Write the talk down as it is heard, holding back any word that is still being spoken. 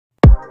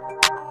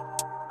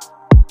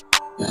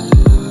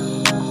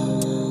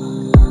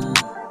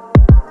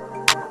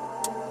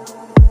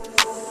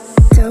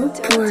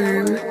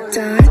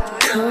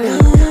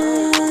Dopeworm.com.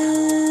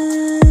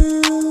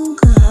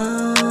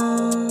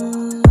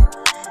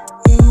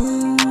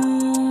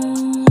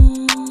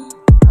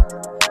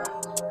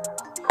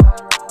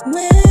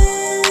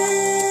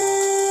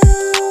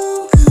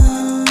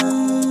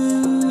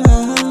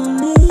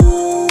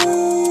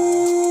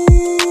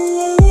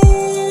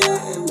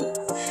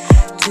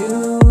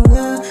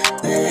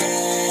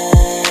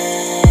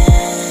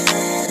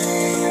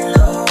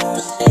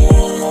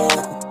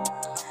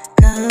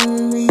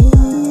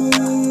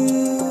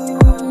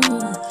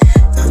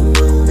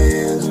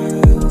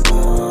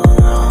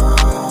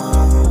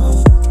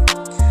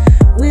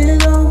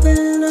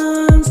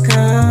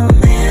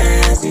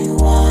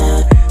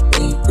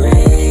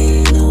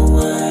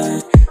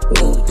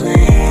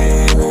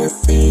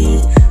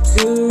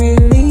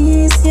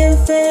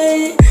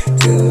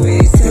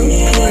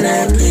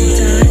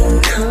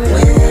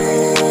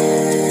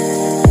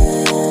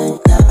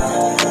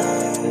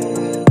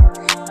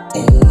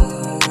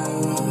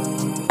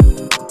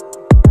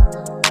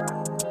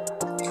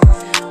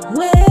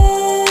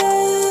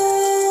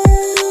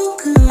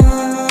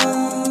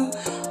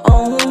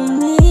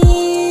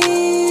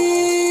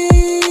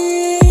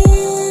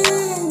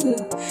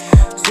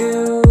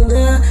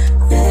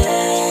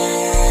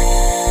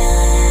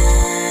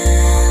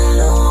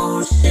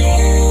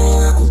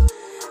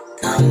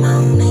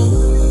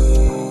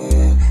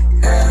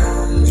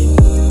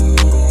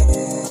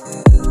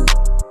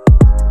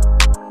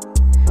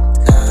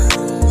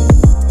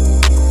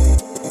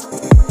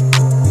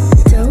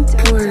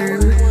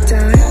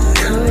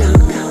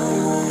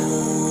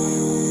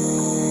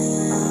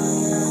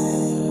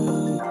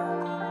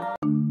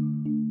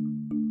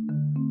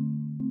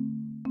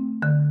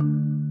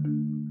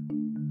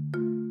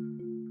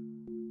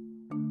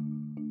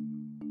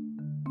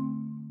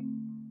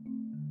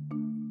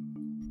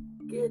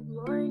 Good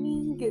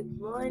morning, good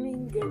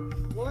morning,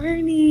 good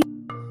morning.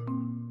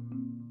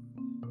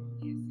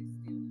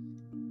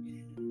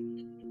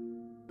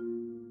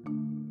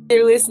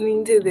 You're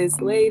listening to this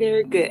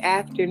later. Good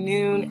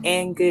afternoon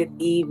and good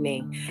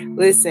evening.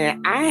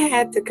 Listen, I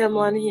had to come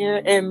on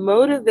here and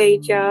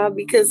motivate y'all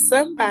because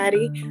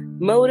somebody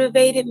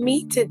motivated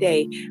me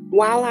today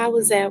while I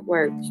was at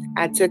work.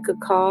 I took a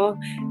call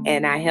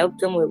and I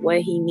helped him with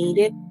what he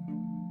needed.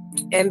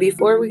 And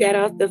before we got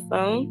off the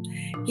phone,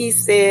 he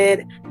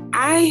said,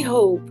 I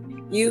hope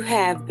you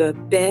have the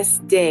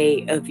best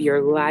day of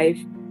your life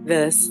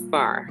thus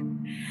far.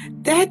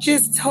 That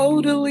just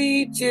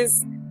totally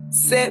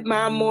set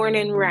my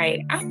morning right.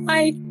 I'm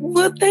like,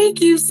 well,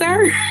 thank you,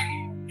 sir.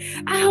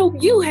 I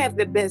hope you have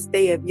the best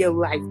day of your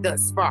life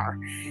thus far.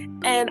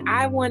 And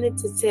I wanted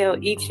to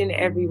tell each and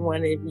every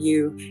one of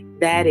you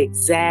that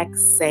exact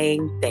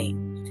same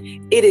thing.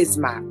 It is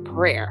my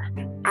prayer.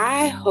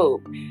 I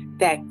hope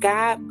that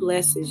God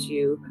blesses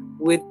you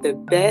with the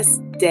best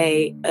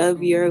day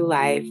of your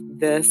life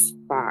thus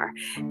far.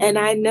 And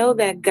I know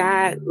that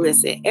God,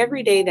 listen,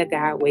 every day that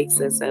God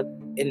wakes us up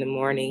in the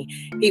morning,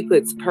 he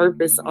puts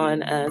purpose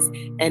on us,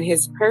 and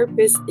his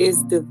purpose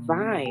is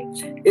divine.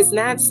 It's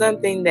not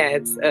something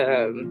that's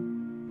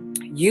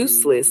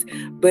useless,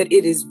 but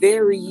it is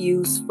very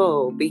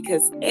useful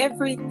because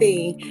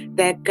everything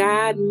that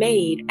God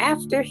made,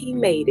 after he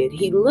made it,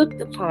 he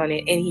looked upon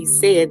it and he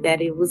said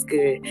that it was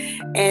good.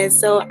 And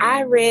so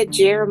I read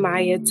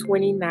Jeremiah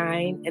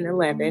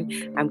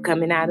 29:11. I'm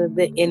coming out of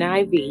the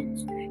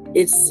NIV.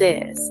 It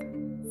says,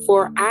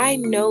 "For I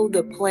know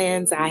the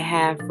plans I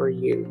have for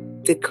you,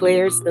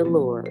 declares the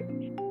Lord.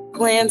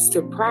 Plans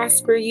to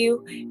prosper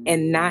you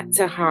and not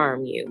to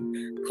harm you.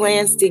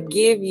 Plans to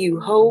give you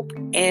hope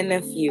and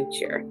a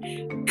future."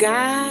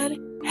 God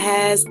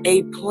has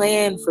a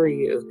plan for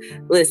you.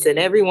 Listen,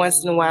 every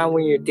once in a while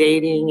when you're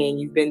dating and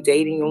you've been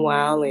dating a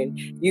while and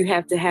you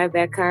have to have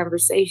that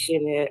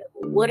conversation,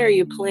 what are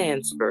your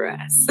plans for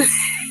us?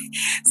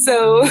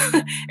 So,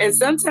 and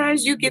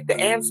sometimes you get the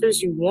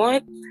answers you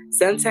want.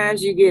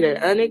 Sometimes you get an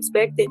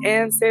unexpected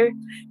answer.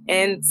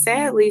 And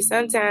sadly,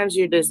 sometimes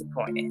you're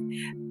disappointed.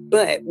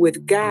 But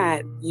with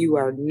God, you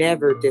are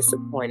never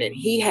disappointed.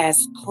 He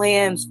has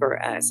plans for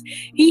us.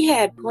 He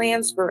had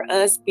plans for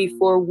us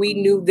before we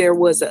knew there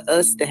was a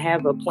us to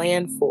have a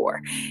plan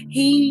for.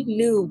 He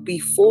knew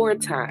before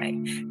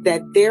time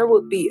that there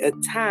would be a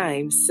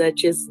time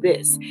such as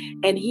this.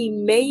 And he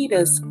made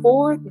us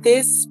for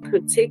this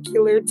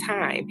particular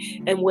time.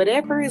 And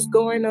whatever is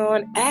going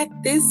on at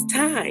this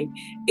time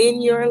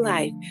in your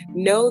life,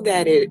 know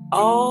that it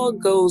all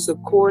goes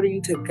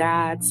according to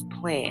God's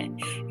plan.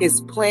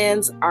 His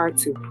plans are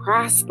to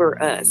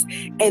prosper us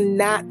and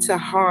not to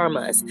harm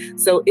us.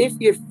 So if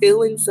you're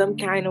feeling some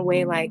kind of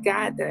way like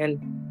God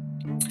done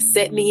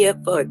set me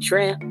up for a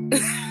trap,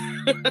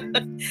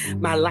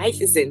 My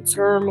life is in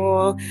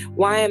turmoil.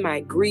 Why am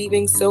I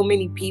grieving? So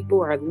many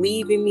people are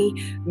leaving me.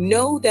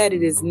 Know that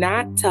it is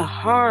not to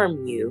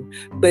harm you,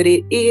 but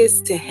it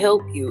is to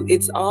help you.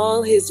 It's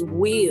all His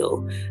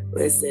will.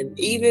 Listen,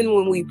 even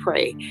when we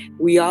pray,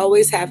 we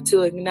always have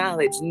to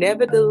acknowledge,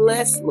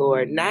 nevertheless,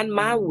 Lord, not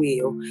my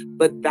will,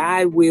 but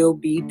thy will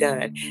be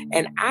done.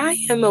 And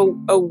I am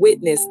a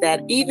witness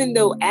that even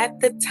though at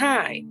the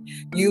time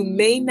you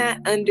may not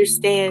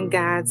understand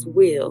God's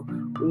will,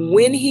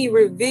 when He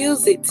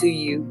reveals it to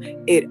you,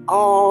 it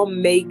all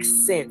makes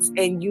sense.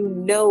 And you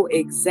know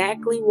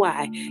exactly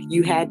why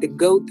you had to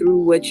go through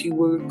what you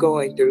were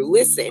going through.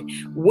 Listen,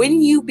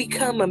 when you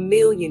become a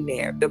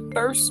millionaire, the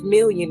first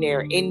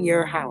millionaire in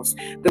your house,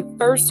 the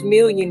first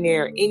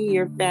millionaire in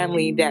your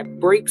family that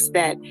breaks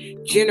that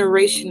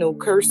generational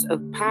curse of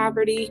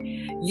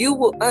poverty, you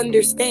will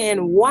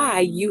understand why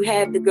you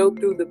had to go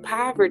through the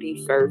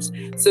poverty first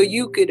so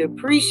you could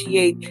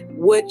appreciate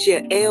what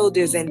your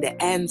elders and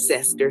the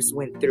ancestors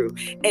went through,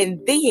 and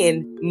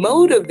then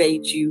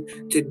motivate you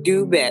to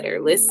do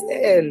better.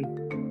 Listen,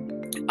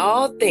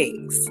 all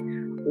things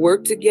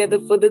work together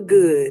for the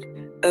good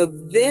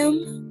of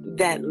them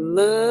that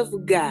love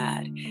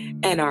God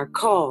and are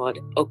called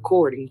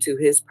according to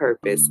His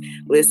purpose.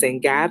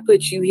 Listen, God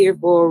put you here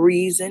for a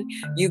reason.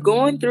 You're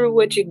going through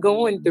what you're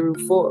going through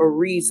for a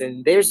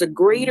reason. There's a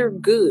greater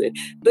good.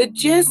 But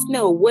just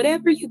know,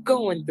 whatever you're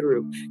going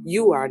through,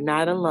 you are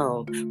not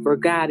alone. For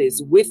God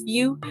is with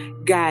you,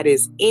 God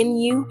is in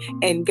you,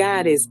 and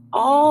God is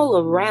all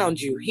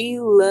around you. He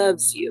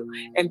loves you.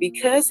 And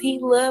because He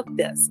loved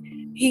us,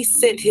 He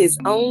sent His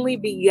only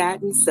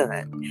begotten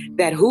Son,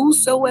 that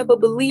whosoever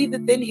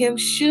believeth in Him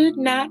should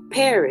not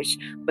perish,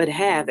 but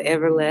have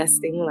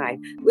everlasting life.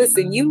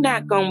 Listen, you're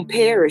not going to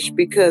perish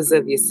because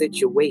of your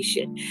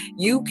situation.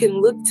 You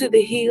can look to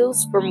the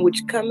hills from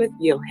which cometh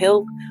your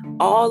help.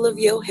 All of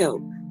your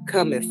help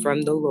cometh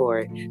from the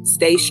Lord.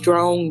 Stay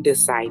strong,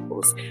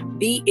 disciples.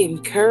 Be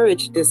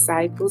encouraged,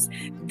 disciples.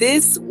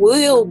 This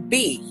will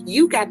be,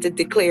 you got to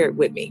declare it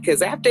with me,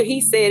 because after He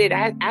said it,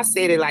 I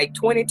said it like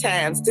 20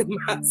 times to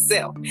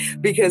myself,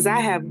 because I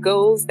have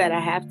goals that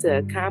I have to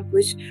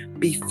accomplish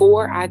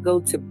before I go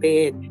to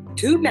bed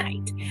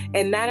tonight.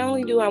 And not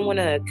only do I want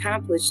to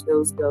accomplish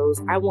those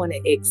goals, I want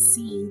to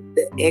exceed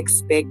the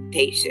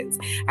expectations.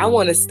 I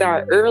want to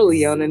start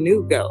early on a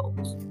new goal.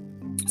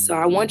 So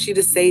I want you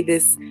to say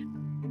this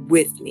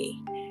with me.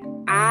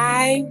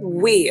 I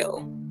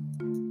will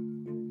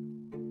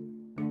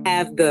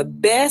have the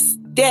best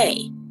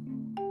day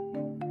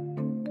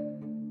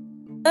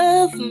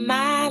of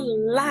my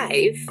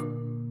life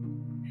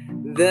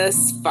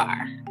thus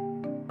far.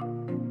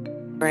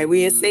 All right,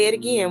 we'll say it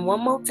again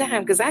one more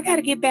time because I got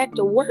to get back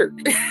to work.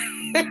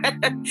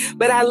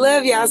 But I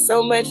love y'all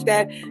so much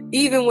that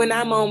even when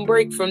I'm on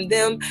break from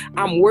them,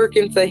 I'm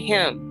working for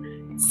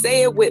Him.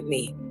 Say it with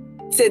me.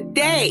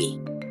 Today,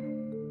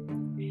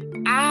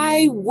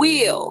 I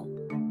will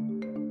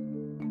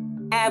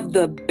have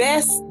the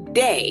best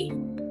day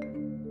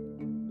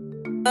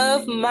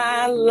of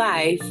my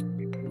life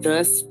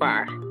thus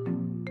far.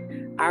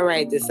 All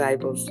right,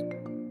 disciples.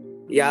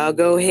 Y'all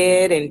go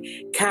ahead and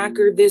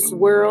conquer this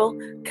world,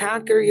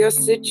 conquer your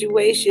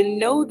situation.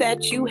 Know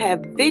that you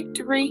have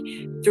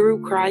victory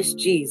through Christ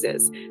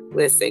Jesus.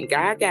 Listen,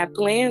 God got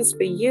plans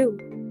for you.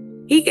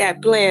 He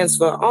got plans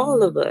for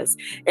all of us.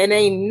 And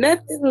ain't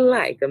nothing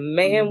like a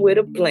man with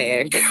a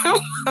plan. Come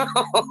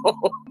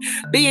on.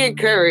 Be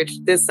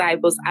encouraged,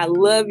 disciples. I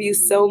love you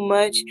so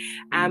much.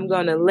 I'm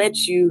going to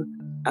let you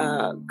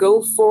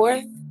go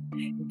forth,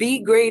 be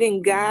great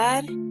in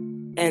God,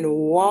 and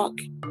walk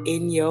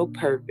in your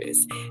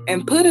purpose.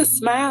 And put a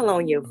smile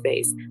on your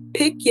face.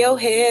 Pick your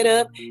head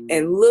up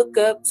and look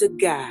up to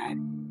God.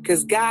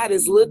 Because God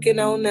is looking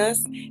on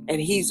us and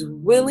He's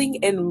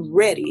willing and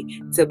ready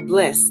to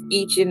bless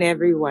each and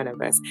every one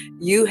of us.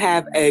 You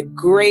have a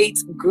great,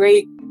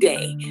 great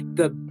day.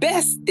 The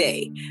best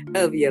day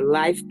of your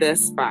life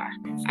thus far.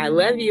 I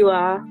love you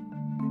all.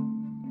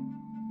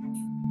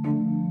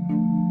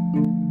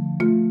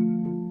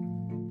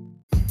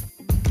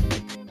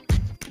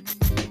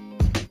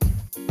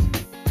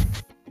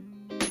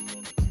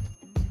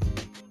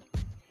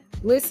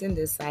 Listen,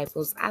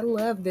 disciples, I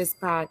love this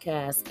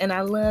podcast and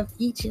I love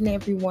each and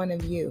every one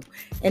of you.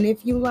 And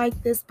if you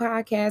like this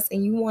podcast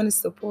and you want to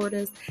support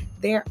us,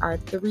 there are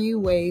 3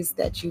 ways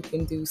that you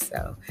can do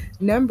so.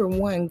 Number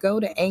 1, go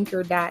to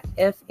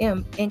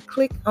anchor.fm and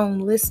click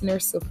on listener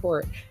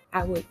support.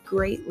 I would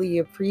greatly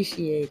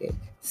appreciate it.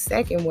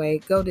 Second way,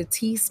 go to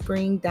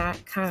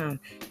teespring.com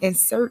and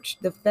search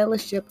the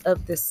Fellowship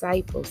of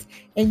Disciples,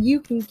 and you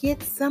can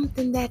get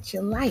something that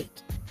you like.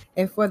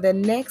 And for the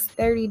next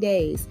 30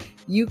 days,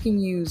 you can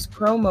use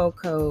promo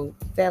code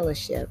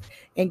FELLOWSHIP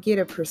and get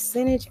a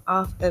percentage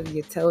off of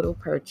your total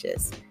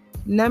purchase.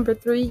 Number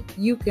 3,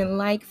 you can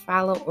like,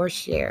 follow, or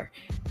share.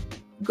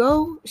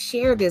 Go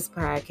share this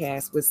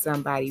podcast with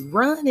somebody.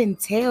 Run and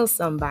tell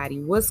somebody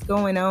what's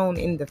going on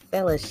in the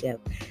fellowship.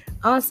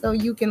 Also,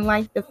 you can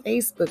like the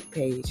Facebook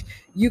page.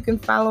 You can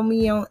follow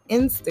me on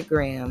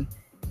Instagram.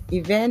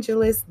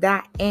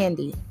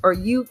 evangelist.andy, or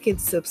you can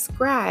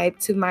subscribe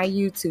to my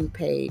YouTube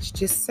page.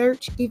 Just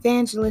search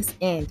Evangelist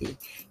Andy.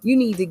 You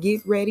need to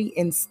get ready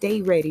and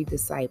stay ready,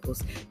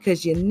 disciples,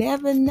 because you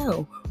never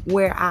know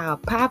where I'll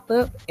pop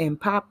up and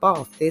pop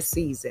off this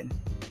season.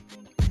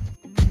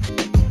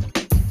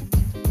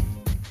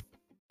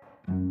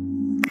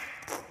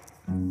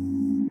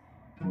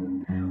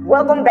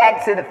 Welcome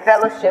back to the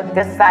Fellowship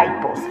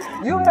Disciples.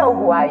 You know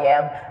who I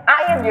am.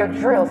 I am your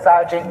drill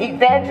sergeant,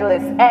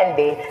 Evangelist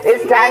Andy.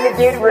 It's time to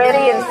get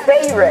ready and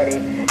stay ready,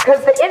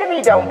 because the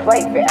enemy don't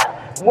play fair.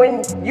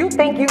 When you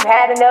think you've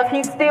had enough,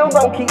 he's still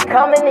gonna keep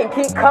coming and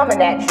keep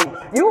coming at you.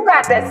 You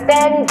got to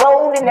stand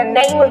bold in the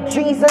name of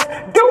Jesus.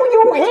 Do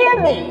you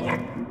hear me?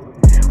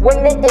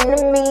 When the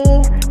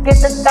enemy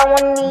gets to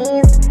throwing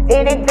these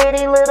itty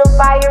bitty little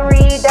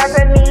fiery darts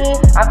at me,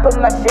 I put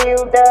my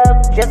shield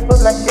up, just put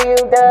my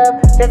shield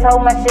up, just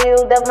hold my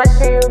shield up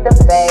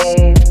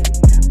faith.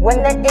 When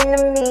the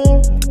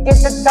enemy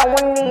gets to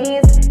throwing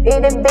these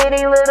itty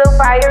bitty little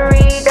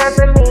fiery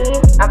darts at me,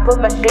 I put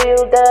my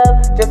shield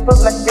up, just put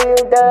my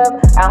shield up,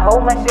 I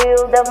hold my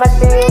shield up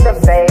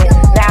faith.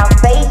 Now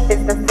faith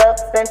is the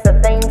substance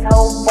of things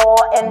hoped for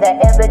and the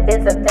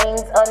evidence of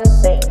things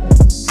unseen.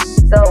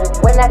 So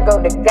when I go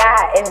to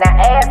God and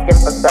I ask him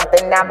for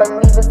something, I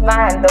believe it's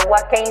mine, though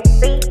I can't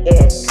see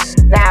it.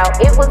 Now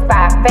it was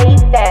by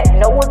faith that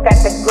Noah got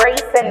the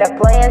grace and the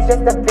plans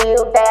just to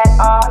build that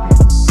ark.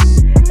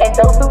 And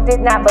those who did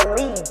not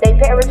believe, they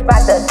perished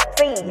by the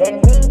sea, and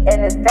he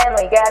and his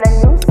family got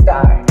a new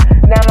start.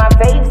 Now my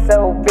faith's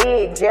so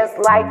big, just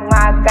like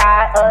my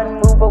God,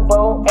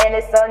 unmovable and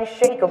it's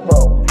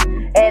unshakable.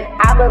 And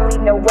I believe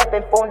no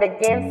weapon formed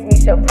against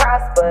me shall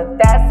prosper.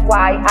 That's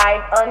why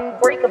I'm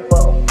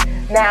unbreakable.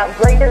 Now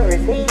greater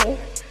is he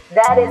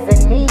that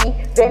is in me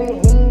than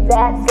he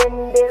that's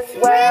in this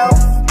world.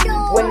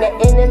 When the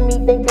enemy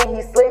thinking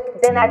he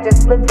slick, then I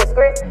just flip the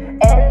script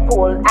and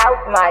pull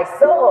out my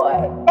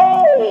sword.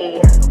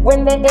 Hey,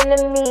 when the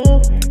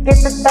enemy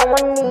gets to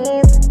throwing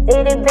these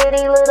itty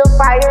bitty little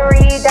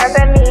fiery darts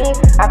at me,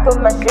 I put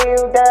my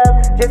shield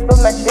up, just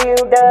put my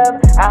shield up,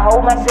 I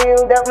hold my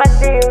shield up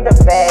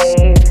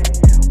faith.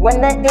 When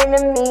the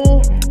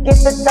enemy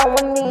gets to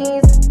throwing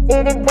these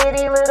itty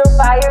bitty little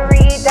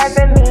fiery darts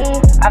at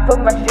me, I put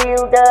my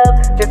shield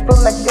up, just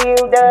put my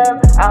shield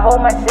up, I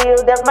hold my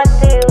shield up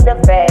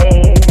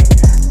faith.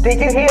 Did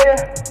you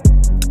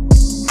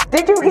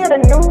hear the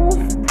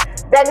news?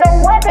 That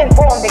no weapon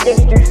formed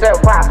against you shall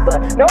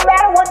prosper. No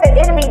matter what the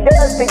enemy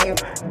does to you,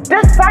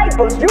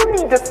 disciples, you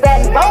need to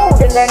stand bold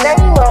in the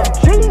name of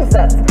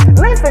Jesus.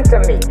 Listen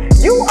to me.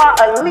 You are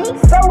elite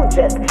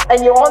soldiers,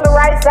 and you're on the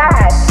right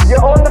side.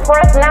 You're on the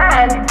front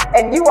line,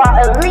 and you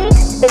are elite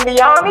in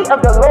the army of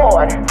the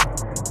Lord.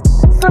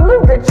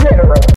 Salute the general.